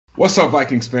What's up,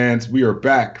 Vikings fans? We are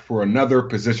back for another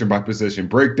position-by-position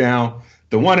breakdown.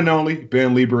 The one and only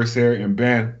Ben Leber is here, and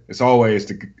Ben, it's always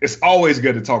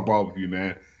good to talk ball with you,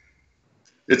 man.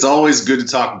 It's always good to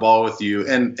talk ball with you,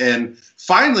 and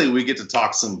finally we get to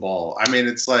talk some ball. I mean,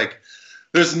 it's like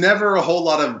there's never a whole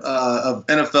lot of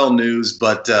NFL news,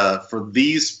 but for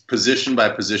these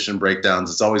position-by-position breakdowns,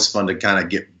 it's always fun to kind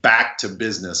of get back to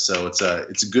business. So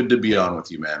it's good to be on with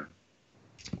you, man.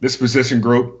 This position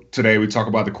group today, we talk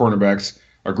about the cornerbacks,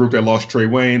 a group that lost Trey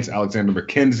Waynes, Alexander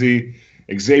McKenzie,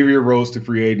 Xavier Rhodes to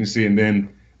free agency, and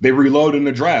then they reload in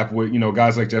the draft with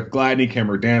guys like Jeff Gladney,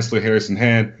 Cameron Dantzler, Harrison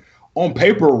Hand. On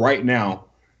paper right now,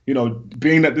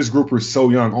 being that this group is so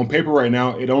young, on paper right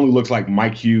now, it only looks like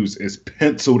Mike Hughes is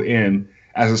penciled in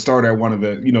as a starter at one of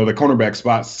the the cornerback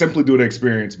spots simply due to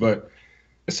experience, but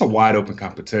it's a wide open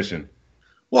competition.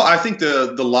 Well, I think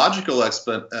the logical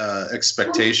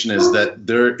expectation is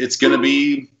that it's going to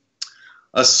be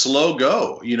a slow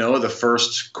go, the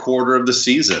first quarter of the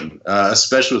season,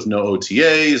 especially with no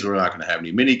OTAs. We're not going to have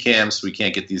any mini camps. We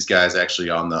can't get these guys actually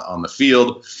on the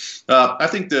field. I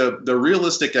think the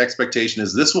realistic expectation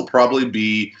is this will probably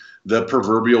be the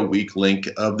proverbial weak link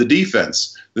of the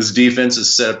defense. This defense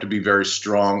is set up to be very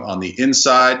strong on the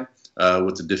inside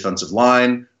with the defensive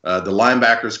line. The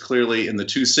linebackers clearly in the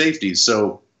two safeties.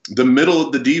 So the middle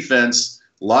of the defense,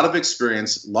 a lot of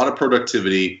experience, a lot of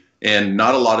productivity, and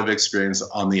not a lot of experience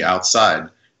on the outside.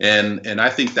 And I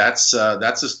think that's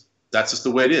just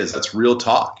the way it is. That's real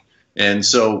talk. And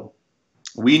so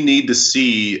we need to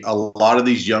see a lot of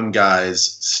these young guys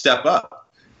step up.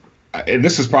 And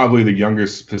this is probably the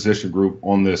youngest position group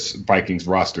on this Vikings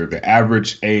roster. The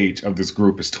average age of this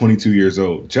group is 22 years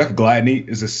old. Jeff Gladney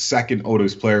is the second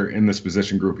oldest player in this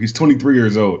position group. He's 23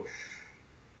 years old.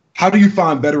 How do you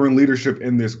find veteran leadership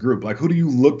in this group? Like, who do you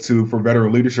look to for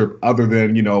veteran leadership other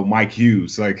than, Mike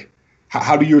Hughes? Like,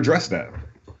 how do you address that?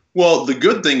 Well, the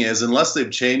good thing is, unless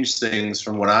they've changed things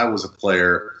from when I was a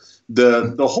player,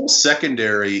 the whole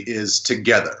secondary is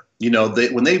together.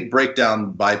 When they break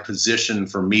down by position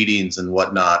for meetings and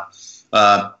whatnot,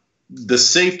 the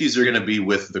safeties are going to be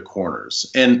with the corners,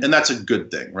 and that's a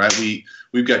good thing, right?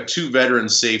 We've got two veteran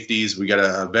safeties. We got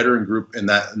a veteran group in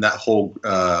that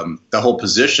whole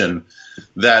position.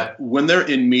 That when they're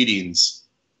in meetings,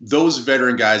 those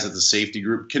veteran guys at the safety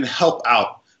group can help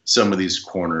out some of these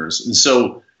corners, and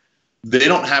so they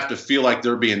don't have to feel like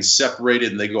they're being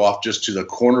separated and they go off just to the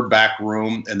cornerback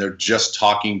room and they're just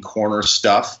talking corner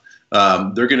stuff.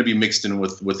 They're going to be mixed in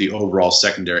with the overall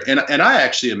secondary. And I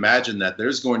actually imagine that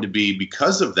there's going to be,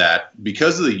 because of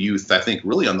the youth, I think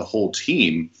really on the whole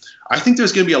team, I think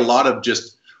there's going to be a lot of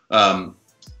just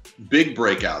big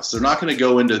breakouts. They're not going to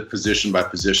go into position by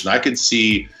position. I could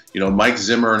see, Mike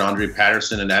Zimmer and Andre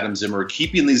Patterson and Adam Zimmer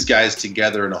keeping these guys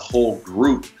together in a whole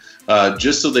group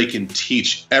just so they can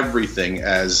teach everything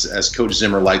as Coach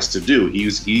Zimmer likes to do.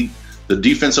 The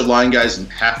defensive line guys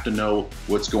have to know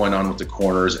what's going on with the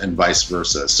corners and vice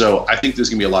versa. So I think there's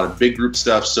going to be a lot of big group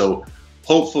stuff. So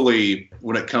hopefully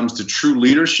when it comes to true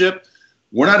leadership,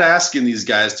 we're not asking these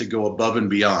guys to go above and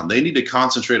beyond. They need to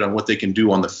concentrate on what they can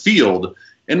do on the field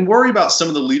and worry about some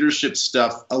of the leadership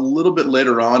stuff a little bit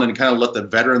later on and kind of let the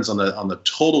veterans on the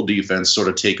total defense sort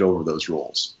of take over those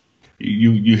roles.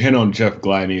 You hit on Jeff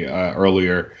Gladney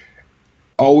earlier.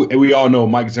 Oh, we all know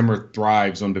Mike Zimmer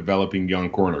thrives on developing young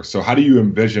corners. So how do you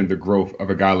envision the growth of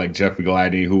a guy like Jeff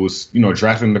Gladney, who was,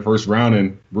 drafted in the first round,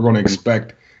 and we're going to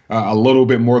expect a little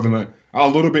bit more than a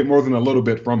little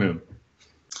bit from him?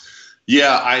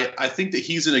 Yeah, I think that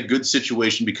he's in a good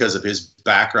situation because of his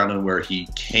background and where he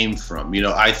came from.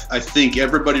 I think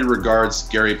everybody regards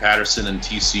Gary Patterson and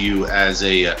TCU as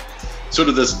a sort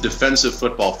of this defensive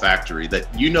football factory that,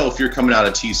 if you're coming out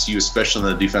of TCU, especially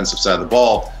on the defensive side of the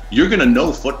ball, you're going to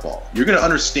know football. You're going to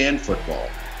understand football.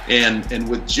 And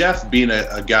with Jeff being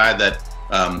a guy that,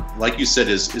 like you said,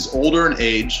 is older in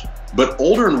age, but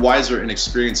older and wiser in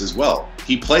experience as well.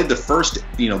 He played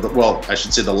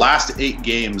the last 8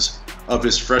 games of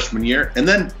his freshman year, and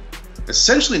then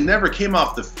essentially never came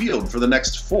off the field for the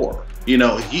next 4.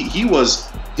 He was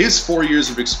his 4 years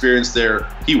of experience there.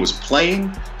 He was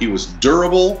playing. He was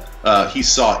durable. He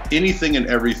saw anything and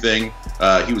everything.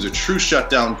 He was a true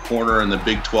shutdown corner in the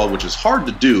Big 12, which is hard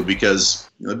to do because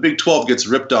the Big 12 gets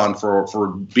ripped on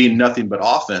for being nothing but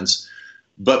offense.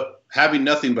 But having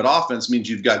nothing but offense means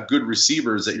you've got good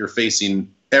receivers that you're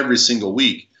facing every single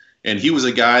week. And he was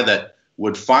a guy that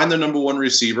would find the number one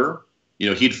receiver.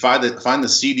 He'd find the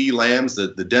CD Lambs, the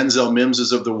Denzel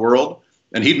Mimses of the world,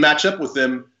 and he'd match up with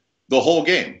them the whole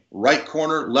game. Right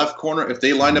corner, left corner. If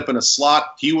they lined up in a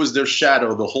slot, he was their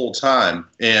shadow the whole time.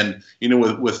 And,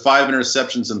 with 5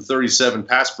 interceptions and 37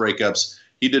 pass breakups,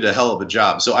 he did a hell of a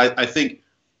job. So I think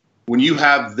when you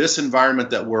have this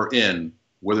environment that we're in,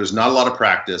 where there's not a lot of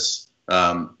practice,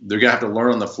 they're going to have to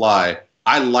learn on the fly.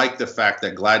 I like the fact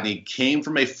that Gladney came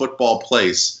from a football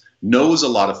place, knows a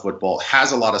lot of football,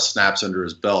 has a lot of snaps under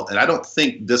his belt, and I don't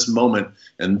think this moment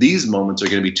and these moments are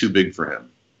going to be too big for him.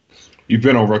 You've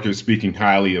been on record speaking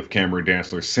highly of Cameron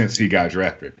Dantzler since he got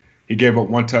drafted. He gave up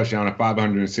 1 touchdown and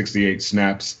 568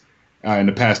 snaps in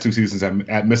the past 2 seasons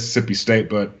at Mississippi State.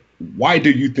 But why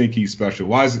do you think he's special?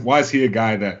 Why is he a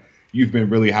guy that you've been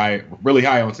really high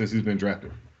on since he's been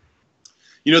drafted?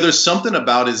 You know, there's something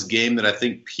about his game that I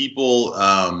think people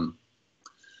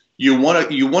you want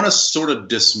to sort of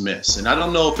dismiss, and I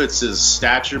don't know if it's his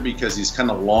stature because he's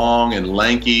kind of long and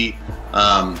lanky.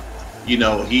 You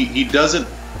know, he doesn't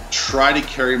try to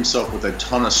carry himself with a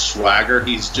ton of swagger.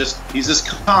 He's just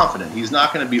confident. He's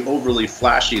not going to be overly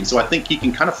flashy, and so I think he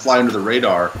can kind of fly under the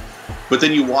radar. But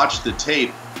then you watch the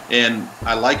tape, and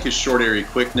I like his short area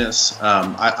quickness.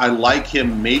 I like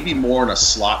him maybe more in a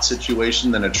slot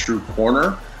situation than a true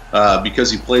corner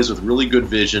because he plays with really good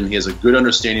vision. He has a good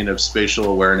understanding of spatial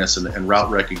awareness and route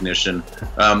recognition.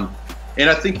 And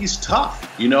I think he's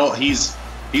tough. You know, he's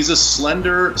a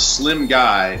slender, slim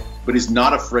guy, but he's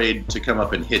not afraid to come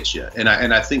up and hit you. And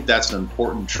I think that's an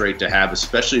important trait to have,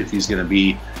 especially if he's going to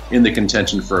be in the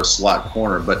contention for a slot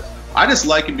corner. But I just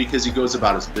like him because he goes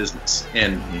about his business,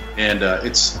 and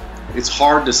it's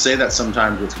hard to say that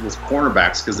sometimes with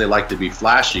cornerbacks because they like to be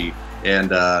flashy.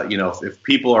 And you know, if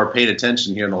people are paying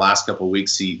attention here in the last couple of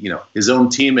weeks, his own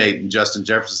teammate Justin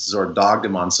Jefferson sort of dogged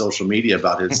him on social media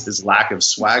about his lack of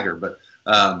swagger. But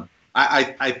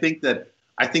I think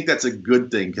that's a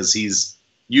good thing because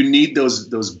you need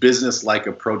those business-like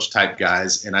approach type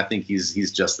guys, and I think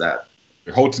he's just that.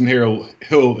 Holton Hill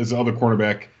is the other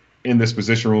cornerback in this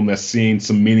position room that's seen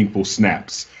some meaningful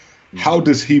snaps. How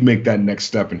does he make that next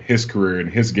step in his career, in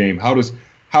his game? How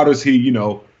does he,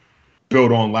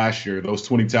 build on last year, those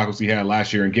 20 tackles he had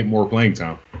last year, and get more playing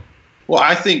time? Well,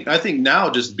 I think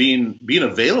now just being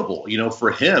available,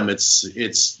 for him,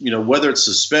 it's whether it's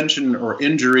suspension or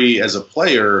injury as a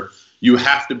player, you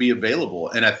have to be available.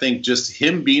 And I think just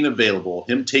him being available,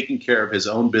 him taking care of his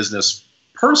own business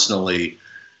personally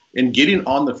and getting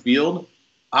on the field,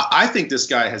 I think this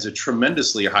guy has a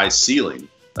tremendously high ceiling.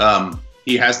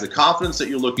 He has the confidence that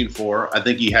you're looking for. I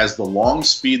think he has the long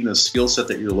speed and the skill set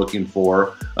that you're looking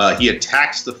for. He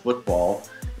attacks the football.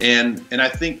 And I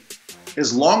think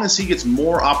as long as he gets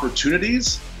more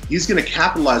opportunities, he's going to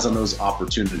capitalize on those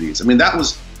opportunities. I mean,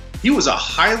 he was a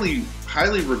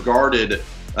highly regarded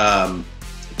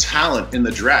talent in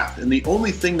the draft. And the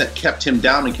only thing that kept him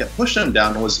down and kept pushing him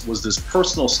down was this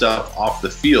personal stuff off the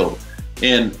field.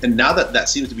 And now that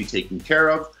seems to be taken care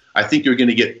of, I think you're going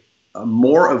to get a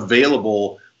more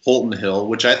available Holton Hill,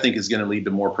 which I think is going to lead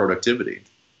to more productivity.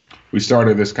 We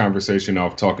started this conversation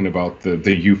off talking about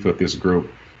the youth of this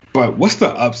group, but what's the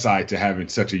upside to having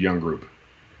such a young group?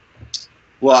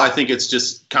 Well, I think it's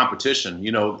just competition.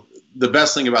 The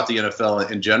best thing about the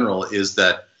NFL in general is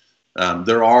that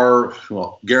there are,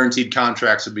 guaranteed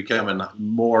contracts are becoming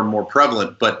more and more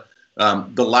prevalent, but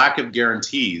the lack of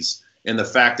guarantees and the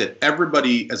fact that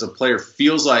everybody as a player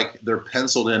feels like they're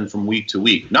penciled in from week to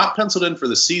week, not penciled in for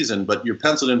the season, but you're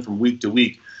penciled in from week to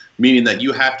week, meaning that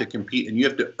you have to compete and you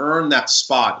have to earn that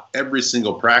spot every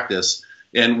single practice.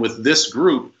 And with this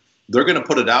group, they're going to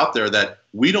put it out there that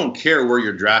we don't care where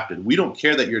you're drafted. We don't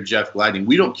care that you're Jeff Gladney.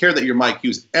 We don't care that you're Mike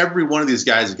Hughes. Every one of these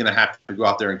guys is going to have to go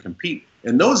out there and compete.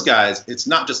 And those guys, it's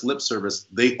not just lip service.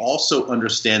 They also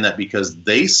understand that because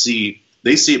they see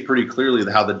it pretty clearly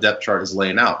how the depth chart is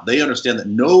laying out. They understand that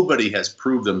nobody has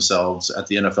proved themselves at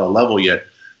the NFL level yet.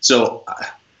 So,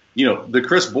 the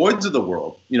Chris Boyds of the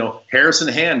world, Harrison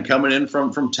Hand coming in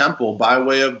from Temple by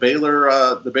way of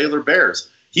Baylor, the Baylor Bears,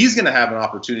 he's going to have an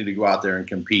opportunity to go out there and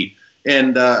compete.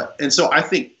 And so I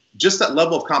think just that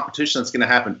level of competition that's going to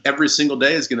happen every single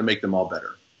day is going to make them all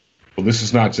better. Well, this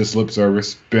is not just lip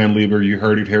service. Ben Leber, you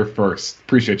heard it here first.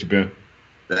 Appreciate you, Ben.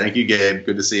 Thank you, Gabe.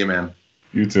 Good to see you, man.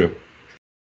 You too.